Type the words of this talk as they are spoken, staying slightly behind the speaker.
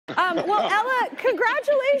Well, Ella,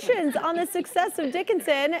 congratulations on the success of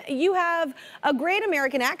Dickinson. You have a great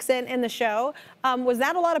American accent in the show. Was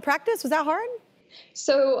that a lot of practice? Was that hard?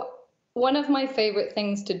 So one of my favorite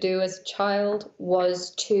things to do as a child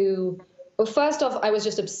was to, well, first off, I was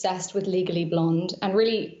just obsessed with Legally Blonde and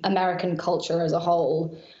really American culture as a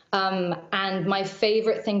whole. And my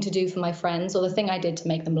favorite thing to do for my friends, or the thing I did to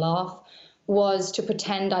make them laugh, was to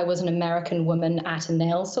pretend I was an American woman at a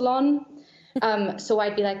nail salon. So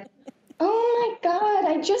I'd be like, oh my God,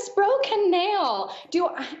 I just broke a nail.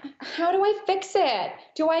 How do I fix it?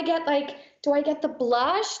 Do I get the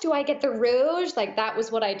blush? Do I get the rouge? Like, that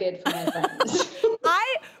was what I did for my friends.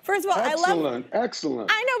 First of all,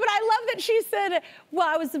 Excellent. I know, but I love that she said, well,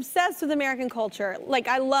 I was obsessed with American culture. Like,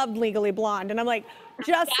 I loved Legally Blonde. And I'm like,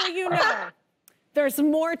 just so you know, there's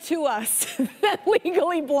more to us than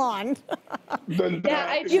Legally Blonde. You've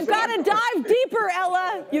got to dive deeper,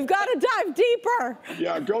 Ella. You've got to dive deeper.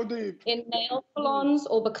 Yeah, go deep. In nail salons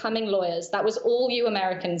or becoming lawyers. That was all you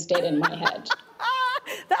Americans did in my head.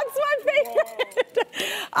 That's my favorite.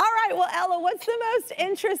 All right, well, Ella, what's the most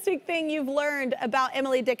interesting thing you've learned about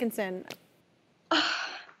Emily Dickinson?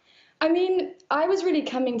 I mean, I was really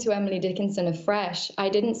coming to Emily Dickinson afresh. I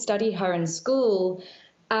didn't study her in school.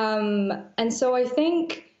 And so I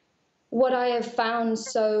think what I have found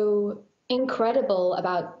so incredible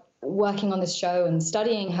about working on this show and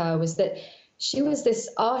studying her was that she was this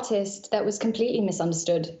artist that was completely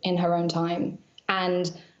misunderstood in her own time.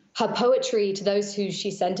 And her poetry, to those who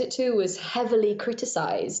she sent it to, was heavily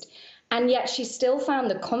criticized. And yet she still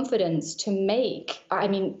found the confidence to make, I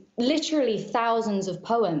mean, literally thousands of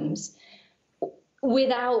poems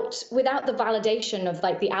without the validation of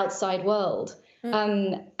like the outside world.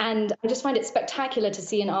 And I just find it spectacular to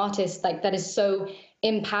see an artist like that is so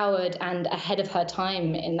empowered and ahead of her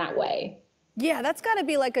time in that way. Yeah, that's got to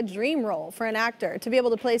be like a dream role for an actor, to be able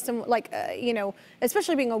to play some, like, you know,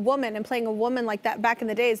 especially being a woman and playing a woman like that back in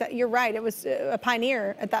the days. You're right, it was a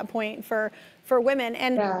pioneer at that point for women.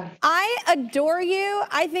 And yeah. I adore you.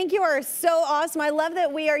 I think you are so awesome. I love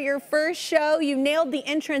that we are your first show. You nailed the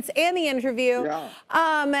entrance and the interview. Yeah.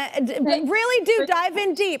 Really do dive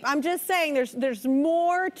in deep. I'm just saying there's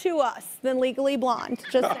more to us than Legally Blonde.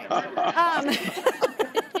 Just saying.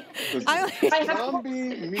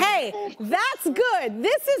 Hey, that's good.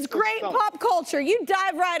 This is great pop culture. You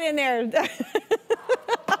dive right in there.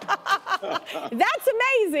 That's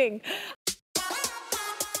amazing.